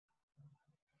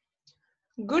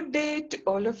Good day to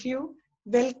all of you.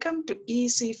 Welcome to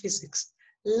Easy Physics.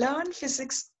 Learn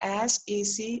physics as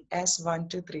easy as 1,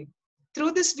 2, 3.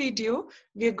 Through this video,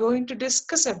 we are going to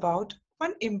discuss about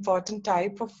one important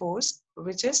type of force,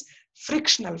 which is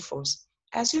frictional force.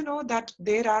 As you know that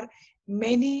there are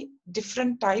many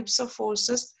different types of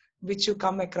forces which you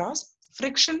come across.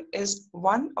 Friction is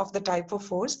one of the type of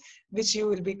force which you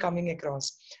will be coming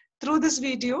across. Through this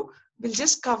video, we'll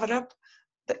just cover up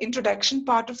the introduction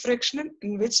part of friction,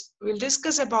 in which we'll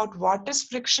discuss about what is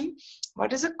friction,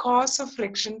 what is the cause of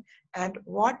friction, and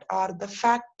what are the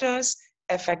factors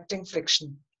affecting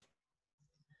friction.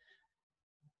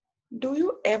 Do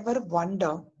you ever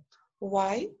wonder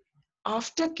why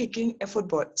after kicking a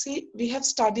football, see, we have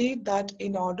studied that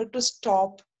in order to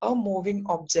stop a moving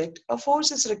object, a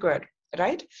force is required,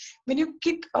 right? When you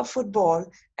kick a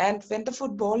football and when the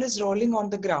football is rolling on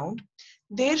the ground,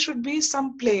 there should be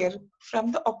some player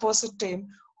from the opposite team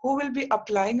who will be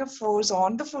applying a force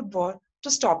on the football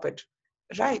to stop it,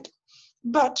 right?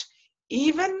 But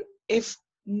even if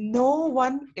no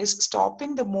one is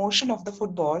stopping the motion of the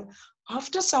football,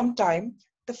 after some time,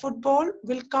 the football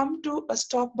will come to a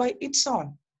stop by its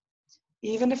own,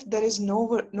 even if there is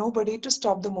nobody to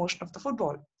stop the motion of the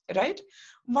football, right?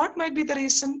 What might be the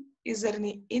reason? Is there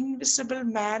any invisible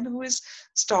man who is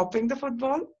stopping the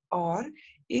football, or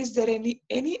is there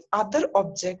any other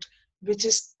object which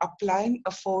is applying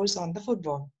a force on the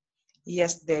football?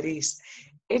 Yes, there is.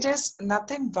 It is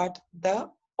nothing but the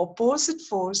opposite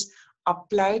force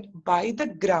applied by the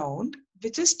ground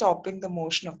which is stopping the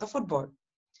motion of the football.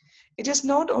 It is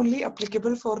not only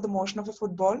applicable for the motion of a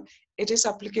football, it is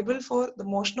applicable for the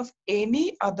motion of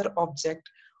any other object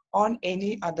on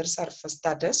any other surface.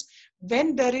 That is,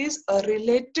 when there is a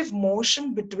relative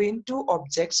motion between two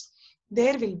objects,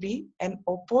 there will be an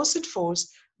opposite force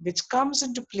which comes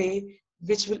into play,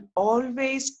 which will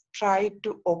always try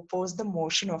to oppose the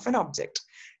motion of an object.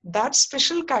 That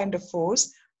special kind of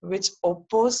force which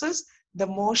opposes the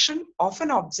motion of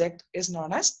an object is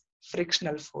known as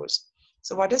frictional force.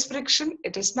 So what is friction?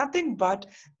 It is nothing but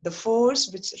the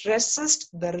force which resists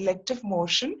the relative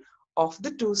motion of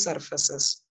the two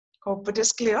surfaces. Hope it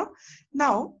is clear.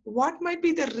 Now, what might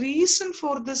be the reason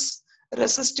for this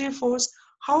resistive force?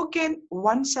 How can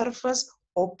one surface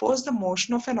oppose the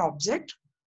motion of an object?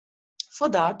 For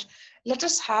that, let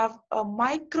us have a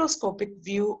microscopic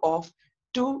view of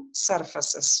two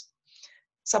surfaces.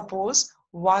 Suppose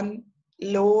one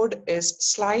load is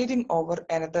sliding over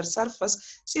another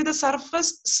surface. See, the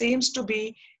surface seems to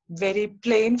be very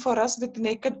plain for us with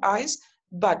naked eyes,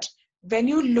 but when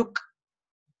you look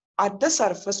at the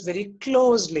surface very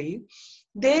closely,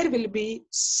 there will be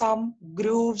some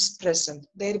grooves present.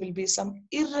 There will be some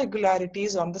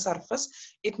irregularities on the surface.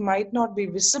 It might not be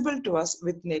visible to us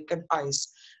with naked eyes,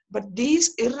 but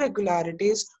these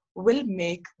irregularities will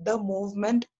make the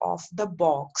movement of the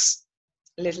box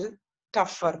little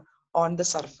tougher on the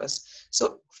surface.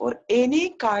 So for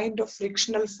any kind of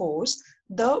frictional force,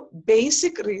 the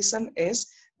basic reason is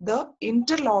the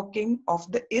interlocking of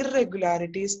the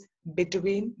irregularities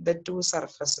between the two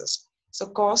surfaces. So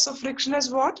cause of friction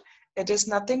is what? It is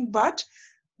nothing but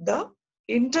the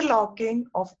interlocking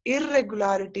of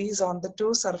irregularities on the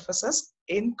two surfaces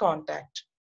in contact.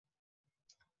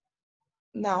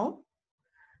 Now,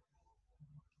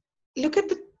 look at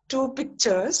the two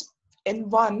pictures. In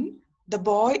one, the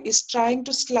boy is trying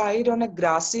to slide on a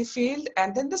grassy field,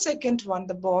 and then the second one,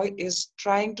 the boy is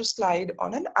trying to slide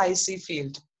on an icy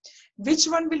field. Which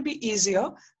one will be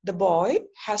easier? The boy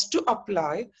has to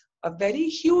apply a very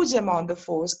huge amount of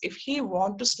force if he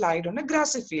wants to slide on a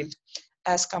grassy field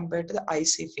as compared to the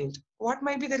icy field. What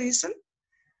might be the reason?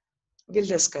 We'll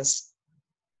discuss.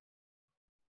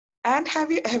 And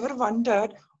have you ever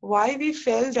wondered why we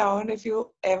fell down if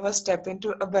you ever step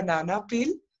into a banana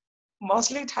peel?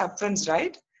 Mostly it happens,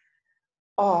 right?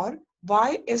 Or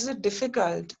why is it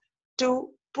difficult to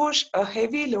push a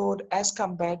heavy load as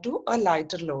compared to a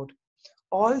lighter load?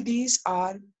 All these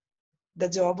are the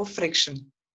job of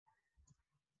friction.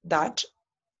 That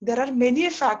there are many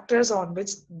factors on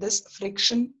which this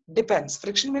friction depends.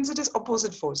 Friction means it is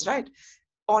opposite force, right?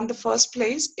 On the first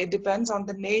place, it depends on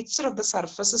the nature of the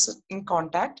surfaces in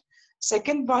contact.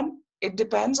 Second one, it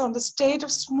depends on the state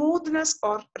of smoothness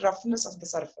or roughness of the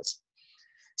surface.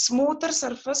 Smoother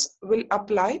surface will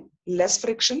apply less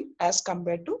friction as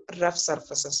compared to rough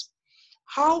surfaces.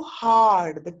 How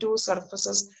hard the two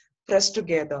surfaces press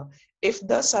together. If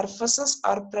the surfaces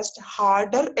are pressed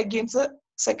harder against the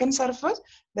second surface,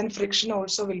 then friction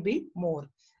also will be more.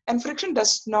 And friction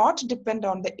does not depend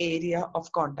on the area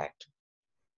of contact.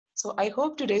 So I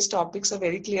hope today's topics are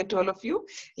very clear to all of you.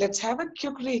 Let's have a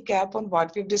quick recap on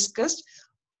what we've discussed.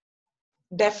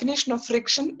 Definition of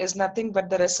friction is nothing but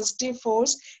the resistive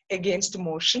force against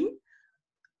motion.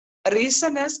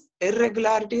 Reason is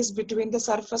irregularities between the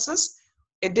surfaces.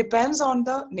 It depends on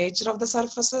the nature of the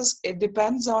surfaces. It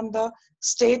depends on the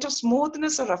state of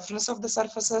smoothness or roughness of the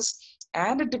surfaces.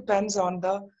 And it depends on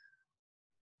the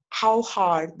how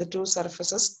hard the two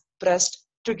surfaces pressed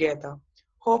together.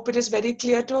 Hope it is very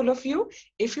clear to all of you.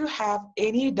 If you have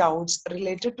any doubts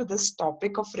related to this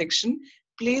topic of friction,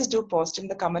 please do post in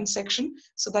the comment section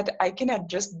so that I can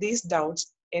address these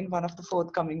doubts in one of the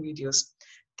forthcoming videos.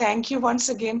 Thank you once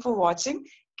again for watching.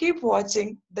 Keep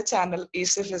watching the channel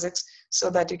Easy Physics so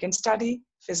that you can study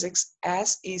physics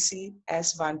as easy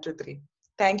as 1, 2, 3.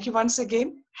 Thank you once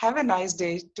again. Have a nice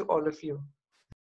day to all of you.